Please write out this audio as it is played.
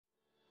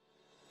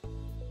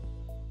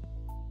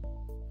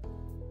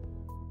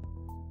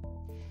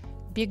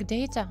Big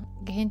data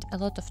gained a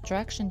lot of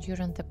traction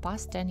during the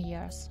past 10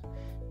 years.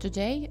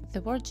 Today, the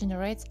world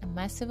generates a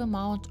massive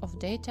amount of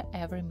data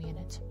every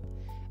minute.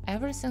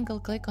 Every single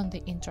click on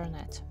the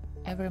internet,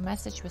 every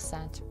message we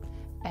send,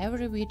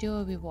 every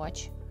video we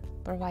watch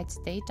provides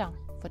data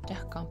for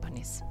tech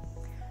companies.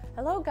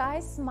 Hello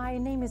guys, my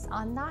name is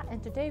Anna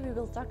and today we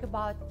will talk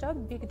about top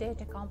big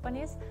data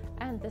companies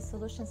and the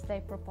solutions they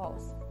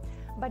propose.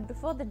 But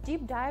before the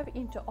deep dive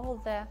into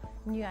all the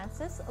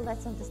nuances,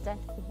 let's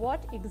understand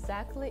what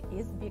exactly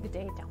is big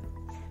data.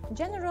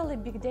 Generally,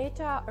 big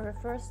data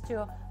refers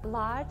to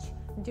large,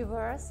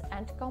 diverse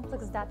and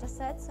complex data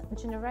sets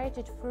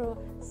generated through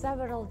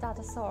several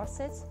data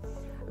sources,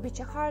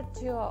 which are hard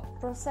to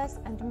process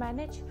and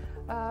manage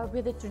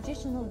with the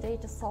traditional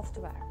data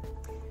software.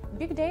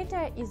 Big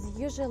data is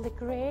usually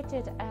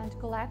created and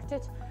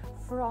collected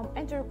from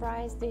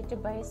enterprise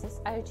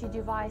databases, IoT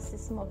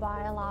devices,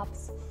 mobile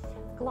apps,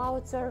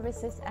 cloud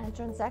services and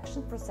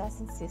transaction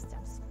processing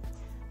systems.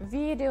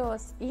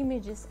 Videos,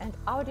 images and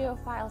audio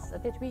files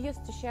that we use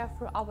to share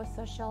through our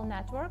social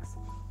networks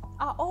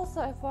are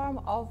also a form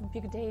of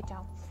big data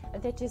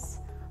that is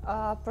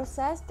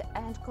processed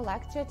and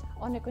collected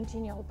on a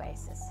continual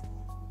basis.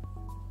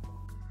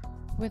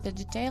 With a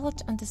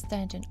detailed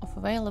understanding of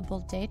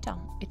available data,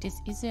 it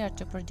is easier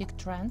to predict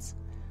trends,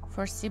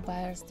 foresee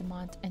buyers'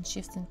 demand and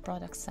shifts in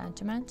product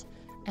sentiment,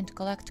 and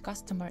collect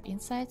customer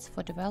insights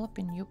for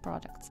developing new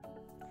products.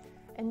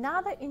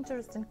 Another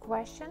interesting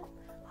question: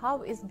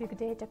 how is big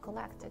data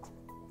collected?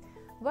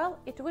 Well,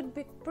 it would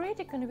be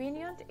pretty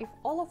convenient if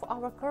all of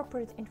our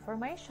corporate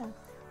information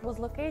was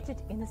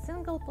located in a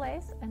single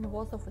place and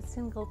was of a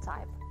single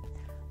type.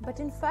 But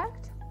in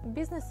fact,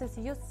 businesses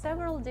use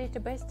several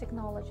database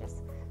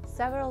technologies,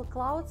 several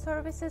cloud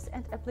services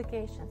and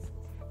applications,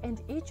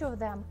 and each of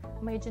them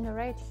may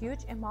generate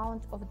huge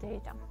amount of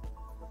data.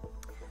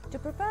 To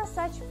prepare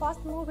such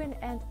fast-moving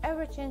and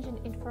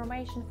ever-changing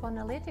information for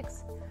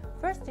analytics,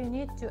 first you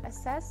need to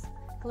assess,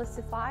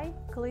 classify,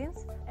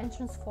 cleanse, and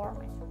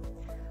transform it.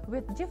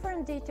 With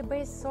different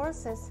database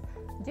sources,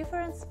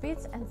 different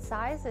speeds and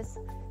sizes,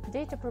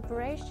 data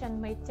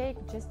preparation may take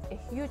just a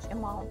huge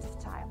amount of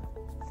time.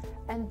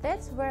 And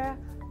that's where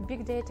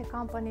big data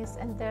companies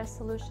and their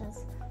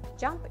solutions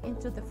jump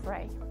into the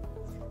fray.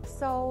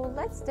 So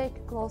let's take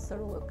a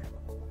closer look.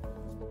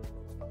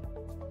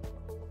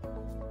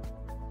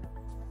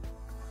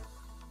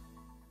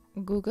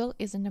 Google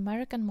is an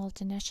American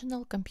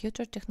multinational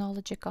computer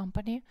technology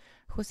company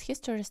whose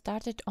history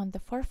started on the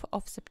 4th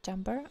of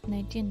September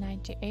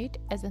 1998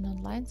 as an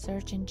online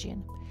search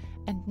engine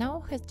and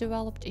now has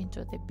developed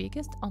into the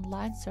biggest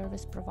online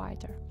service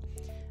provider.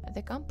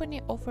 The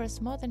company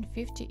offers more than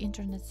 50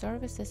 internet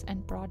services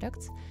and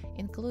products,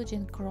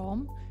 including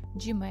Chrome,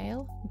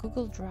 Gmail,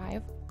 Google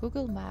Drive,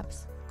 Google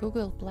Maps,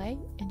 Google Play,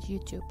 and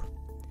YouTube.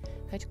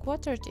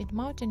 Headquartered in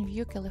Mountain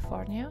View,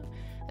 California,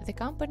 the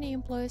company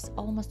employs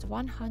almost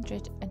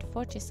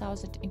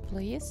 140,000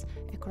 employees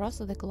across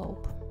the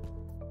globe.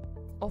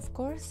 Of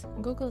course,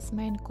 Google's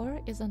main core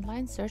is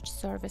online search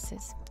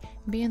services.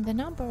 Being the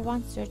number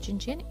one search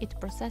engine, it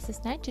processes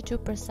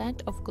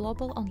 92% of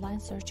global online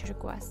search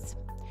requests.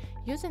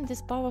 Using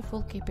this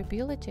powerful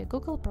capability,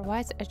 Google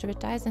provides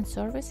advertising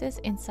services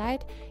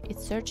inside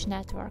its search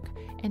network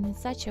and in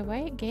such a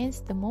way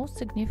gains the most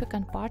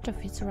significant part of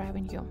its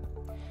revenue.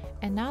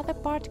 Another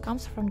part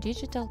comes from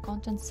digital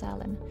content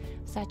selling,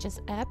 such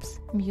as apps,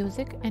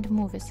 music, and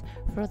movies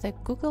through the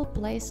Google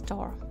Play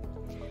Store.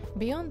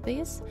 Beyond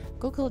this,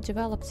 Google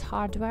develops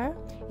hardware,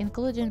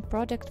 including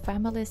product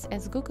families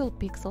as Google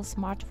Pixel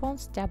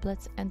smartphones,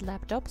 tablets, and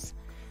laptops,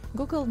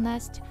 Google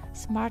Nest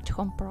smart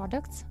home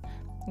products,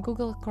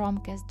 Google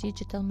Chromecast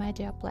digital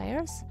media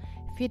players,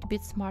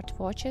 Fitbit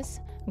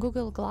smartwatches,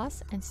 Google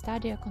Glass, and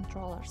Stadia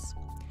controllers.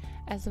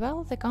 As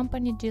well, the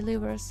company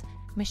delivers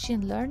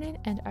machine learning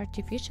and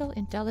artificial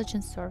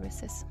intelligence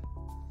services.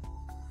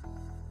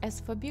 As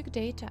for big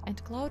data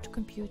and cloud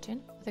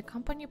computing, the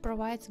company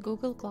provides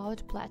Google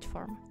Cloud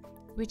Platform,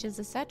 which is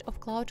a set of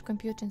cloud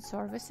computing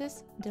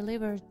services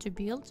delivered to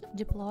build,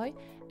 deploy,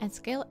 and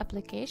scale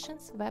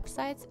applications,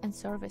 websites, and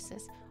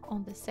services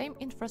on the same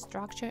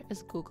infrastructure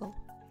as Google.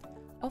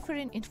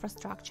 Offering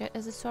infrastructure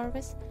as a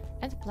service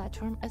and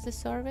platform as a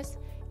service,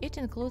 it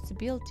includes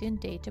built-in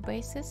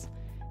databases,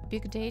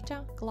 big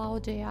data,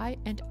 cloud AI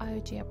and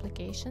IoT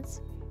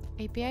applications,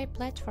 API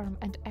platform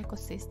and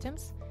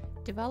ecosystems,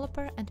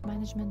 developer and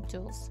management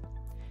tools.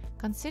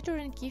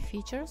 Considering key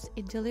features,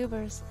 it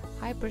delivers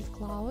hybrid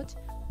cloud,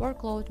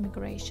 workload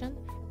migration,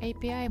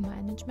 API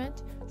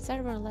management,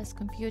 serverless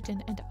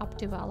computing and app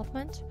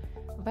development,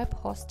 web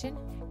hosting,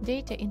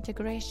 data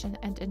integration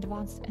and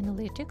advanced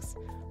analytics,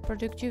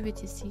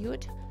 productivity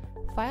suite,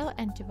 file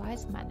and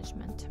device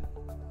management.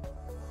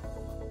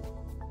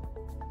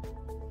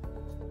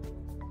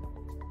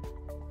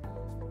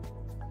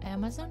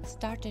 Amazon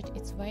started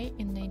its way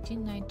in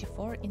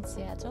 1994 in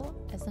Seattle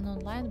as an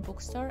online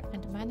bookstore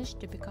and managed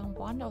to become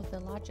one of the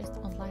largest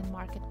online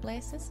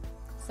marketplaces,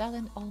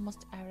 selling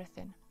almost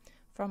everything,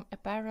 from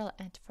apparel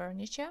and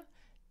furniture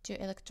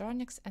to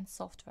electronics and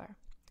software.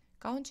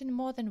 Counting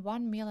more than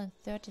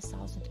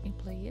 1,030,000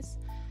 employees,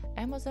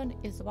 Amazon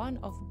is one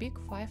of Big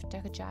 5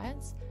 tech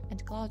giants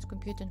and cloud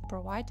computing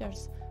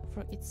providers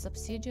through its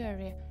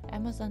subsidiary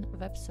Amazon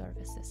Web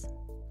Services.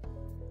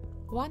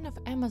 One of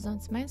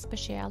Amazon's main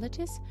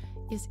specialties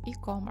is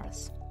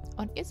e-commerce.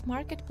 On its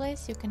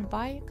marketplace, you can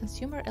buy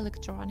consumer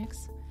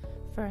electronics,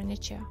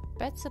 furniture,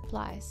 pet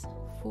supplies,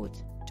 food,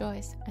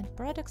 toys, and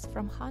products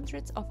from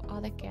hundreds of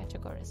other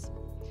categories.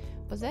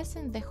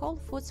 Possessing the Whole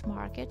Foods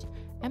market,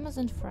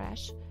 Amazon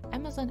Fresh,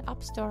 Amazon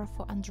App Store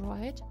for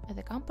Android,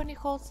 the company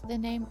holds the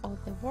name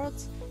of the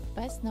world's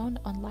best-known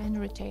online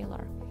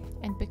retailer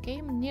and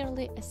became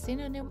nearly a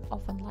synonym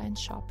of online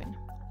shopping.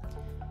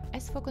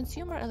 As for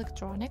consumer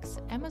electronics,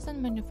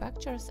 Amazon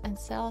manufactures and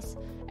sells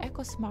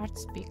Echo Smart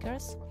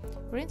speakers,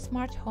 Green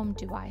Smart home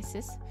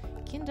devices,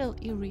 Kindle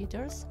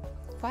e-readers,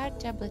 Fire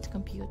tablet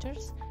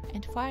computers,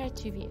 and Fire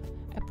TV,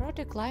 a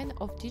product line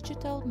of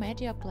digital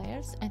media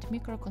players and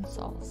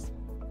microconsoles.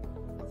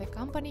 The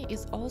company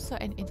is also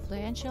an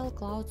influential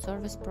cloud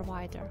service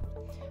provider.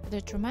 The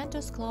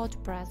tremendous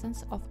cloud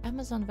presence of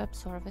Amazon Web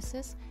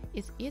Services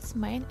is its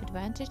main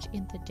advantage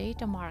in the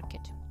data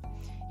market.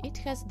 It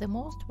has the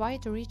most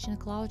wide-reaching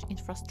cloud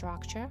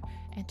infrastructure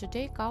and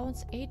today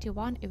counts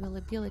 81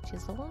 availability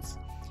zones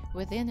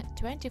within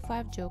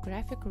 25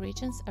 geographic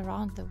regions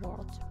around the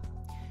world.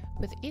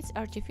 With its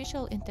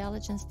artificial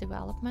intelligence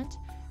development,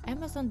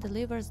 Amazon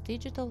delivers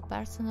digital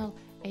personal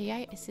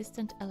AI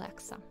assistant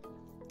Alexa.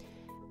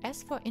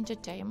 As for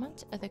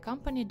entertainment, the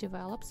company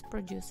develops,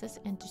 produces,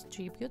 and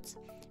distributes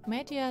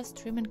media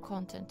streaming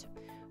content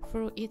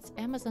through its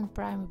Amazon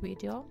Prime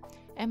Video,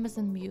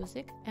 Amazon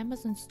Music,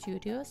 Amazon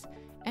Studios,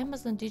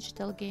 Amazon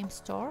Digital Game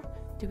Store,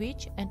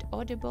 Twitch, and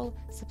Audible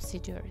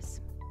subsidiaries.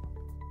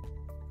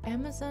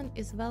 Amazon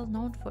is well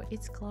known for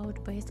its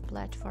cloud-based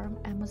platform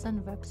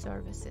Amazon Web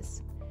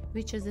Services,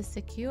 which is a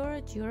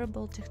secure,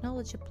 durable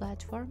technology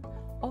platform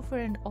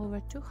offering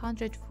over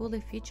 200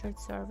 fully featured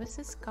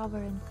services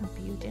covering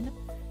computing,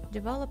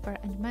 developer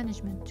and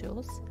management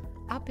tools,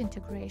 app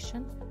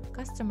integration,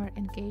 customer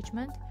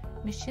engagement,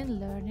 machine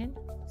learning,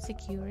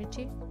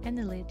 security,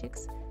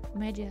 analytics,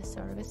 media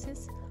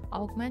services,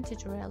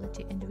 augmented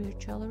reality and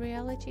virtual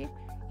reality,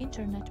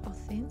 Internet of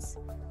Things,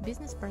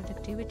 business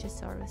productivity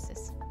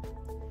services.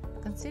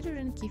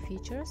 Considering key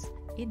features,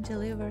 it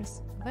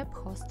delivers web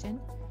hosting,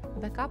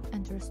 backup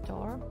and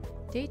restore,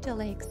 data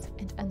lakes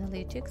and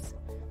analytics,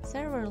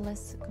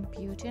 serverless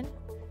computing,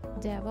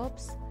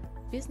 DevOps,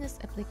 business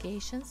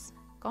applications,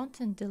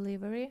 content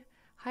delivery,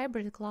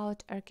 hybrid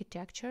cloud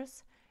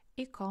architectures,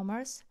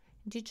 e-commerce,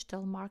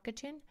 digital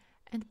marketing,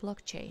 and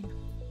blockchain.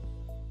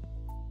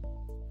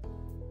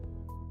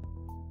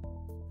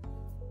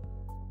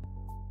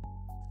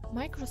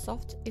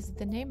 Microsoft is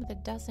the name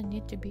that doesn't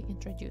need to be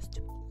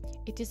introduced.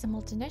 It is a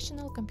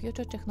multinational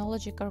computer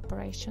technology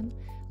corporation,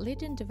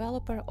 leading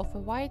developer of a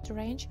wide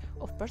range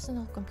of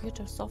personal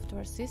computer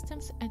software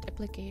systems and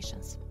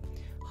applications,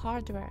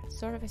 hardware,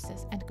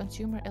 services, and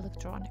consumer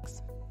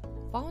electronics.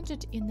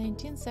 Founded in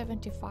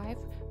 1975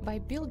 by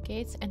Bill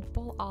Gates and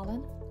Paul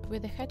Allen,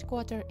 with a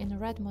headquarters in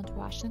Redmond,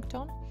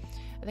 Washington,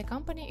 the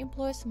company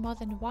employs more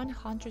than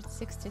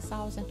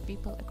 160,000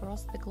 people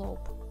across the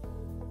globe.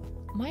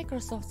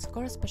 Microsoft's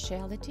core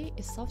specialty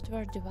is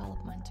software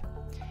development.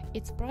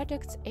 Its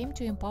products aim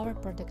to empower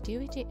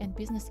productivity and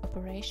business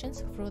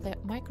operations through the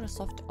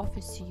Microsoft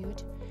Office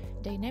Suite,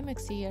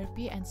 Dynamics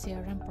ERP and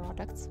CRM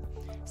products,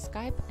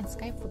 Skype and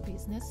Skype for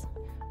Business,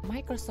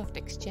 Microsoft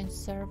Exchange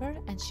Server,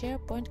 and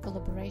SharePoint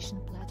collaboration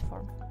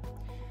platform.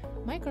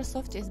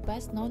 Microsoft is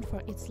best known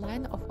for its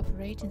line of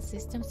operating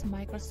systems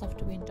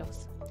Microsoft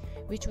Windows,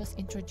 which was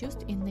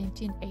introduced in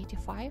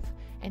 1985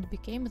 and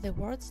became the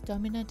world's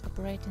dominant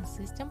operating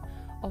system,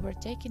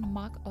 overtaking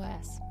Mac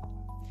OS.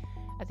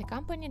 The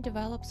company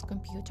develops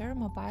computer,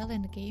 mobile,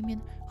 and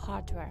gaming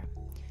hardware.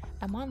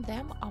 Among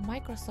them are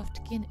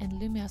Microsoft Kin and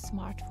Lumia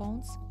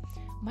smartphones,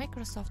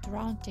 Microsoft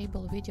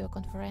Roundtable video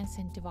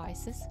conferencing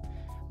devices,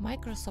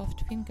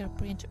 Microsoft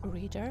Fingerprint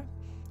Reader,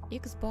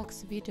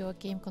 Xbox video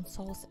game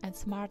consoles, and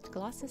smart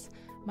glasses,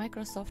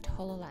 Microsoft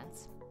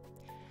HoloLens.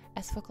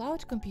 As for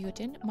cloud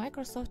computing,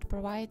 Microsoft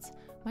provides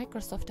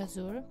Microsoft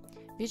Azure,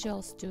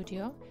 Visual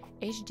Studio,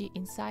 HD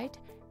Insight,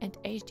 and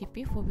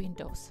HDP for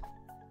Windows.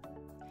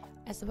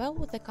 As well,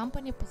 the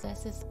company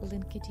possesses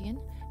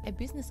LinkedIn, a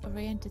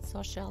business-oriented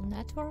social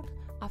network,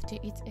 after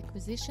its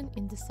acquisition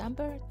in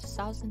December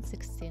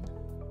 2016.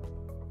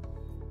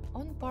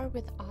 On par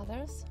with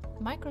others,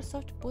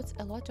 Microsoft puts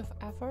a lot of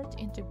effort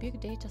into big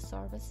data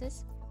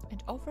services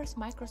and offers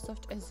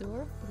Microsoft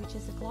Azure, which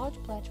is a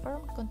cloud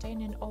platform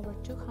containing over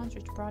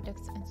 200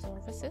 products and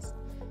services,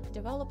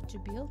 developed to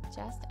build,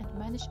 test, and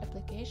manage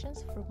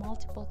applications through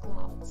multiple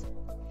clouds.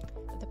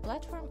 The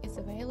platform is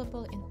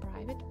available in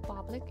private,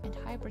 public, and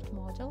hybrid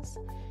models,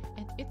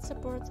 and it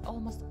supports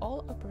almost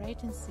all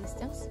operating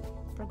systems,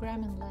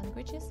 programming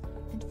languages,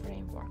 and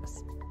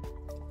frameworks.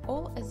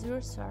 All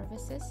Azure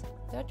services,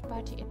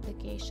 third-party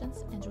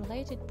applications, and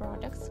related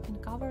products can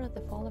cover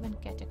the following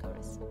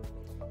categories: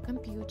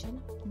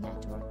 computing,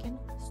 networking,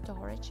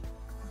 storage,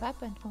 web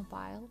and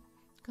mobile,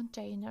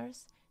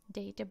 containers,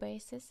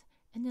 databases,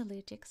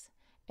 analytics,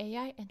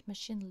 AI and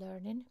machine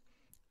learning,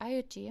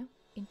 IoT,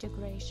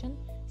 integration,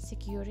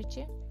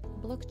 security,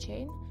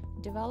 blockchain,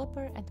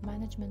 developer and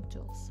management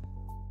tools.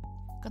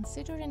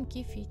 Considering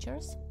key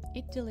features,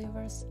 it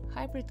delivers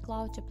hybrid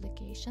cloud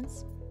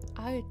applications,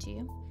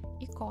 IoT,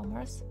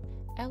 e-commerce,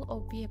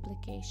 LOB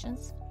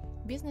applications,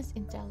 business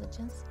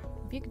intelligence,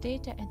 big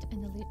data and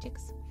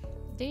analytics,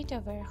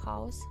 data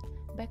warehouse,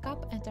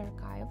 backup and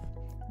archive,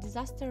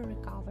 disaster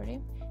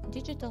recovery,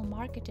 digital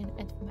marketing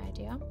and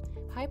media,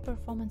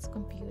 high-performance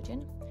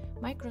computing,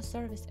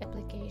 microservice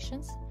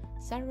applications,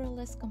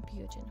 serverless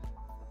computing.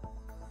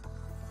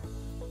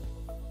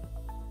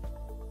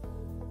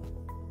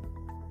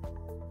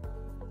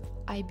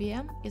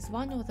 IBM is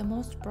one of the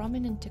most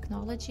prominent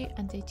technology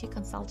and IT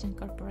consulting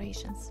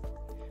corporations.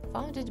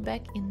 Founded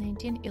back in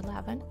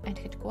 1911 and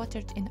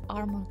headquartered in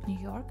Armonk, New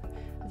York,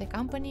 the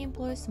company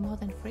employs more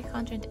than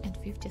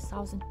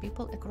 350,000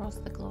 people across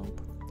the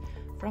globe.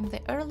 From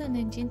the early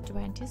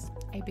 1920s,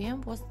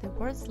 IBM was the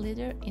world's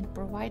leader in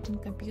providing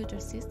computer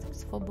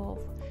systems for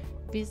both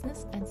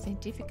business and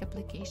scientific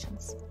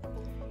applications.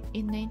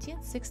 In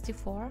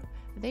 1964,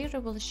 they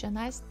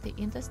revolutionized the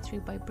industry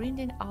by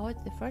bringing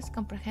out the first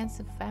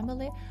comprehensive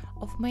family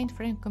of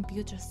mainframe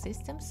computer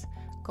systems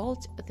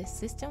called the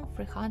System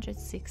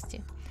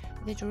 360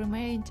 that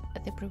remained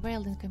the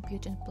prevailing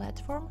computing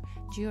platform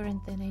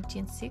during the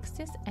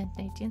 1960s and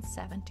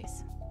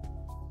 1970s.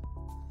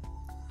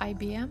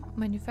 IBM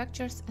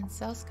manufactures and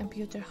sells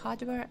computer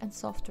hardware and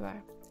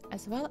software,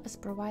 as well as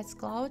provides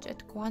cloud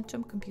and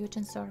quantum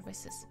computing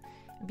services,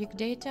 big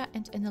data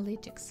and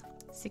analytics,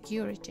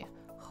 security,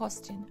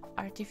 hosting,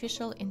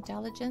 artificial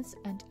intelligence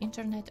and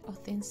Internet of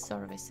Things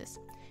services,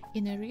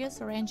 in areas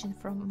ranging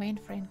from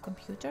mainframe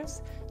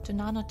computers to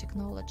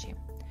nanotechnology.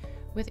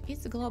 With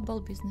its global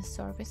business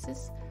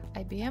services,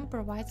 IBM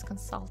provides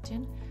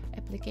consulting,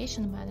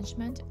 application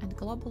management, and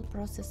global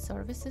process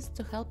services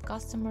to help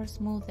customers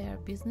move their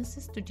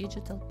businesses to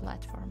digital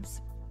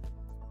platforms.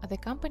 The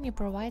company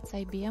provides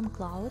IBM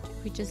Cloud,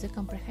 which is a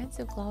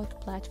comprehensive cloud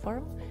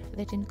platform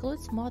that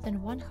includes more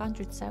than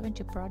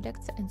 170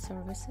 products and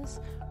services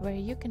where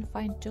you can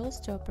find tools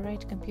to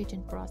operate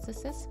computing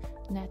processes,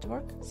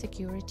 network,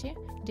 security,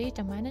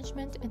 data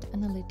management, and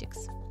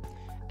analytics.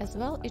 As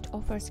well, it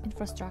offers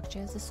infrastructure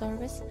as a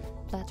service,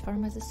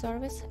 platform as a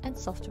service, and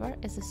software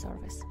as a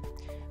service.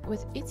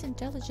 With its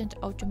intelligent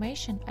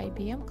automation,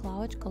 IBM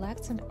Cloud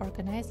collects and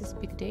organizes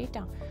big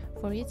data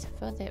for its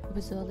further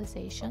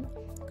visualization,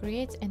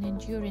 creates an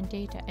enduring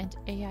data and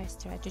AI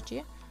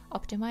strategy,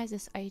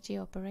 optimizes IT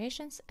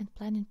operations and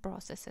planning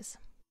processes.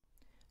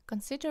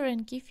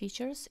 Considering key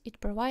features, it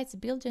provides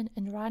building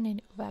and running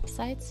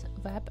websites,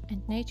 web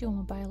and native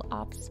mobile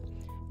apps,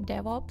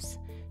 DevOps,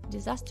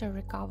 disaster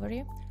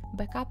recovery,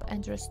 backup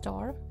and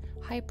restore,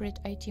 hybrid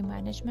IT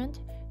management,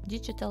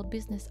 digital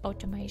business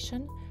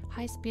automation,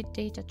 high-speed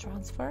data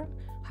transfer,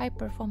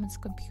 high-performance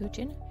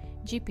computing,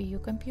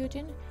 GPU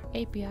computing,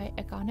 API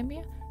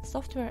economy,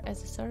 software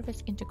as a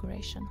service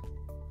integration.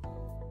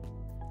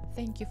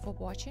 Thank you for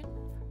watching.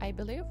 I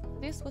believe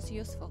this was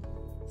useful.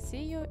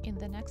 See you in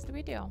the next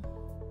video.